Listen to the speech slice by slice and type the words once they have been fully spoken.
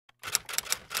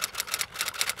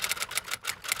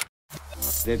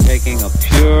They're taking a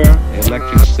pure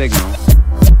electric signal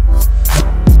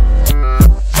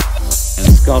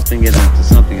and sculpting it into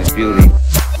something of beauty.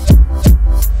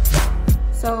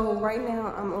 So right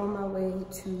now I'm on my way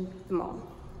to the mall.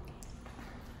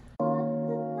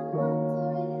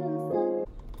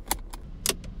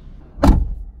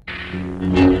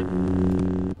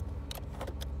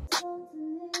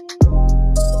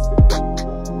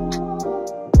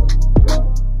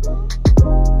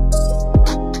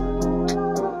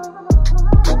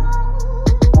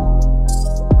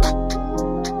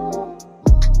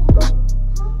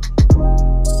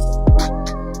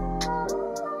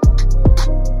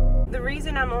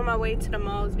 I'm on my way to the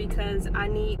mall is because I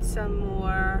need some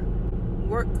more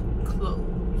work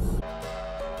clothes.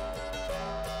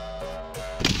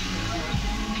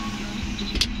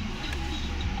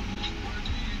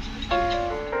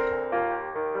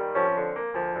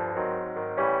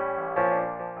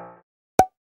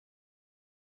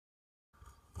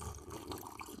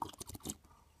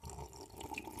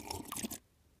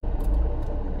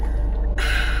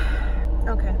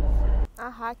 Okay. I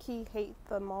high-key hate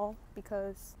the mall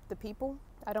because the people.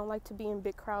 I don't like to be in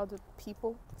big crowds of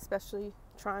people, especially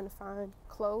trying to find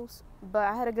clothes. But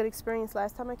I had a good experience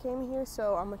last time I came here,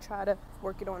 so I'm gonna try to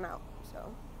work it on out.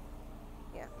 So,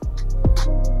 yeah.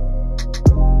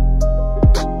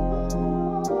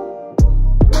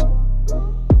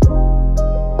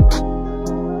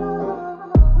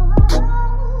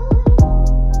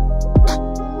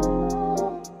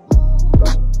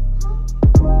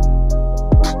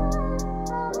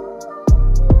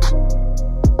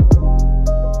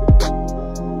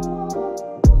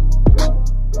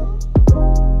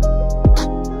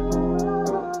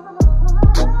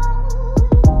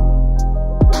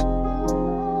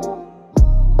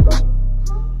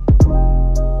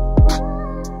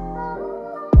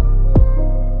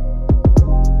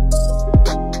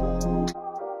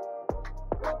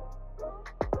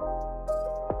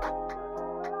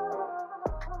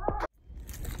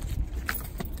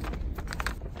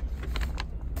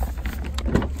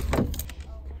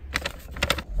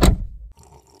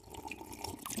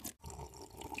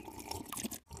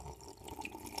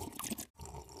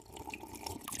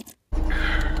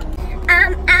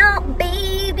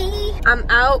 I'm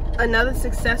out. Another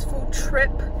successful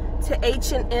trip to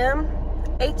H&M.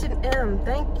 H&M,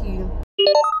 thank you.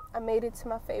 I made it to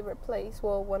my favorite place.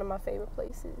 Well, one of my favorite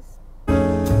places.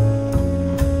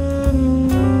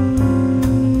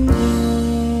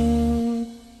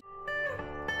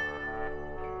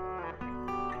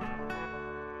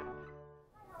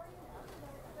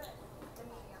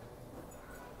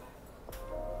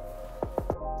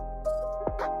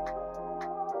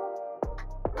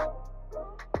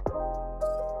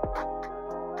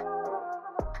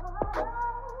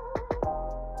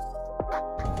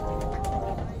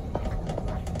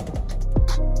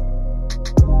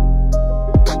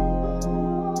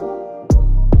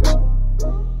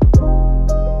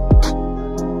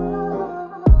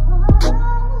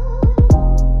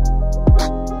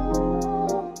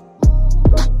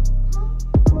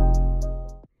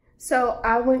 So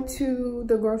I went to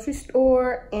the grocery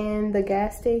store and the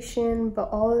gas station, but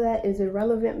all of that is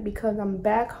irrelevant because I'm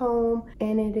back home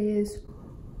and it is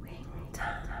ring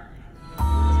time.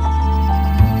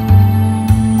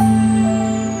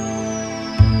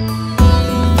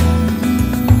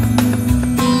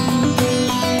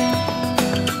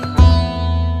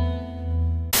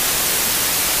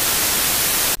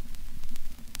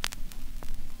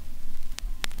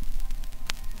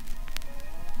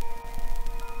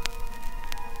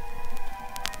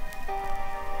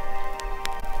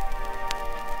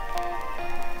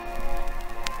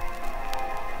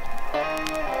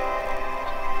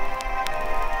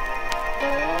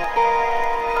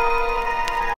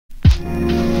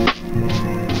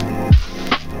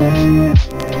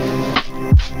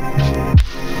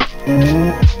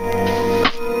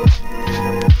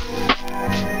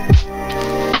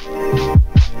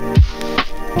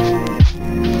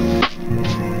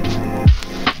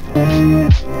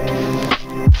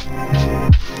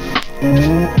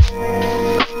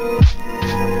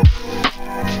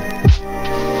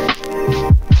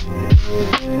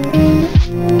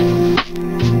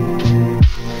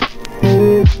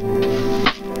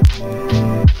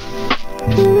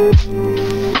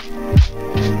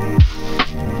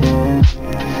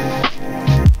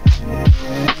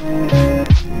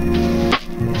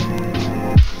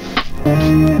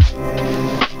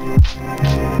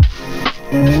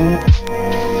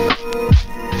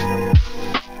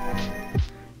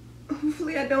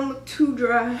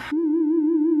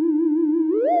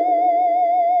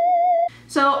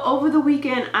 So over the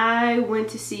weekend, I went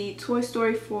to see Toy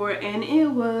Story 4 and it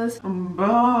was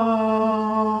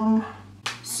bomb.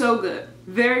 So good.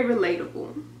 Very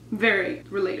relatable. Very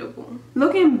relatable.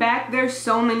 Looking back, there's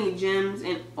so many gems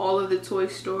in all of the Toy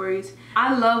Stories.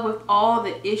 I love with all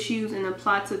the issues and the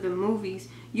plots of the movies,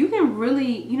 you can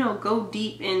really, you know, go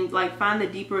deep and like find the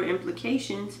deeper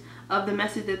implications of the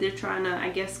message that they're trying to, I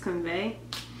guess, convey.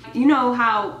 You know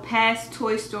how past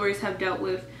Toy Stories have dealt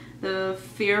with the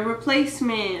fear of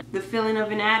replacement, the feeling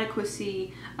of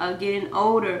inadequacy, getting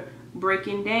older,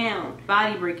 breaking down,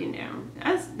 body breaking down.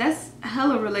 That's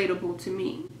hella relatable to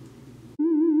me.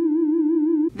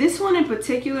 This one in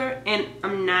particular, and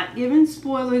I'm not giving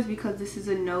spoilers because this is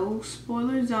a no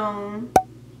spoiler zone,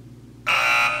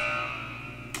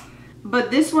 but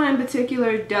this one in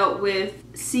particular dealt with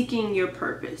seeking your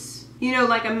purpose. You know,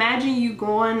 like imagine you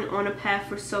going on a path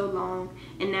for so long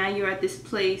and now you're at this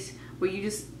place where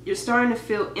you're starting to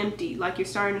feel empty, like you're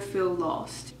starting to feel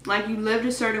lost. Like you lived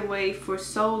a certain way for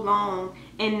so long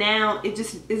and now it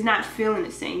just is not feeling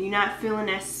the same. You're not feeling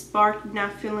that spark, you're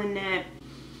not feeling that,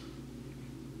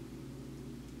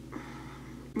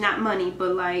 not money,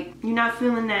 but like you're not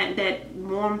feeling that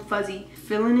warm fuzzy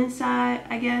feeling inside,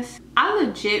 I guess. I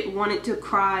legit wanted to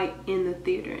cry in the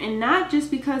theater, and not just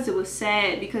because it was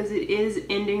sad, because it is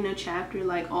ending a chapter.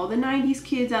 Like all the 90s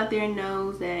kids out there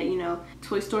knows that, you know,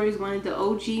 Toy Story is one of the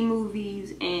OG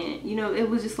movies, and you know, it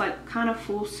was just like kind of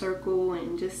full circle,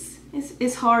 and just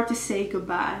it's hard to say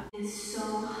goodbye. It's so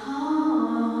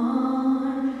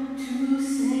hard to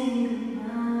say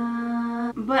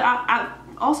goodbye. But I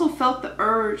also felt the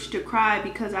urge to cry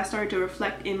because I started to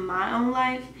reflect in my own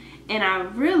life, and I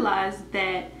realized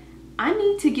that I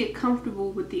need to get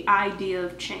comfortable with the idea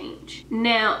of change.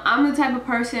 Now, I'm the type of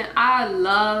person, I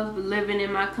love living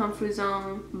in my comfort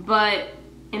zone, but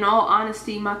in all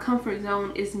honesty, my comfort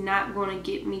zone is not going to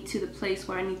get me to the place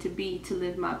where I need to be to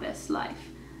live my best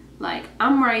life. Like,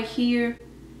 I'm right here,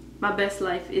 my best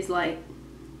life is like,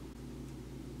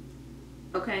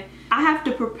 okay, I have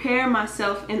to prepare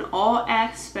myself in all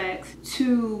aspects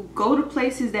to go to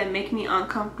places that make me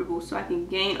uncomfortable so I can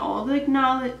gain all the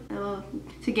knowledge,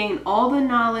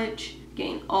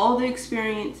 gain all the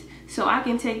experience, so I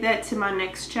can take that to my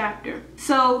next chapter.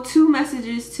 So 2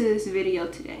 messages to this video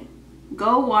today.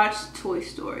 Go watch Toy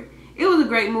Story. It was a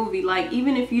great movie. Like,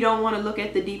 even if you don't want to look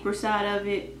at the deeper side of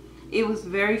it, it was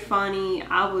very funny.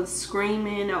 I was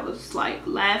screaming, I was like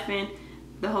laughing,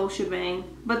 the whole shebang.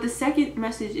 But the second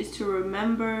message is to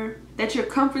remember that your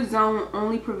comfort zone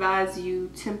only provides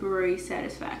you temporary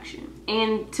satisfaction.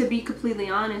 And to be completely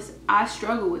honest, I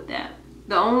struggle with that.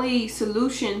 The only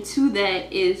solution to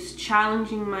that is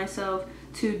challenging myself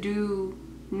to do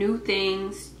new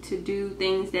things, to do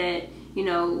things that, you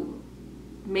know,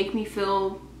 make me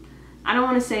feel, I don't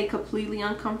want to say completely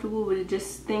uncomfortable, but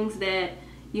just things that,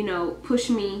 you know, push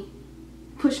my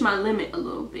limit a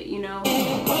little bit, you know.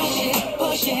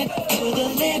 Push it to the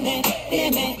limit.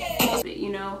 You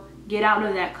know, get out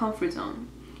of that comfort zone,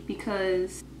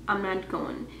 because I'm not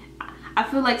going. I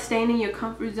feel like staying in your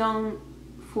comfort zone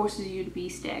forces you to be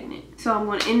stagnant. So I'm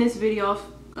going to end this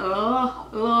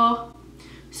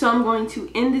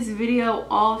video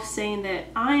off saying that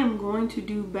I am going to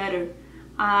do better.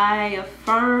 I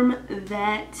affirm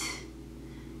that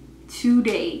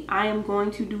today. I am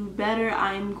going to do better.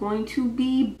 I am going to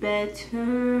be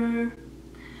better.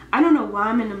 I don't know why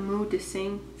I'm in the mood to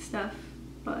sing stuff,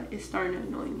 but it's starting to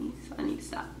annoy me, so I need to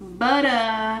stop. But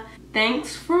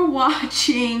thanks for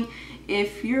watching.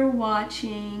 If you're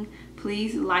watching,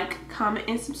 please like, comment,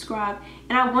 and subscribe.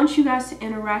 And I want you guys to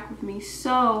interact with me.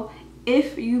 So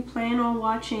if you plan on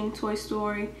watching Toy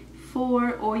Story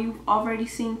 4, or you've already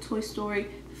seen Toy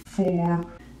Story 4,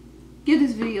 give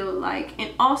this video a like.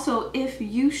 And also, if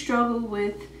you struggle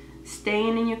with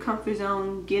staying in your comfort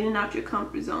zone, getting out your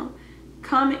comfort zone,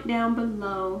 comment down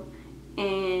below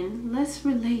and let's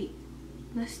relate,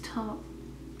 let's talk,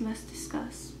 let's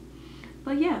discuss.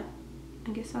 But yeah,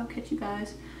 I guess I'll catch you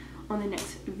guys on the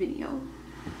next video.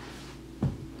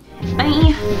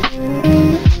 Bye.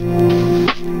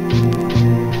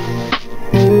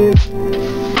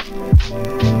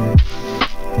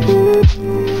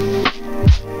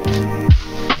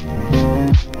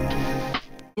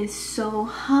 It's so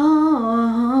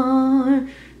hard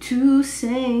to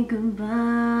say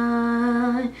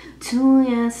goodbye to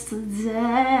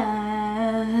yesterday.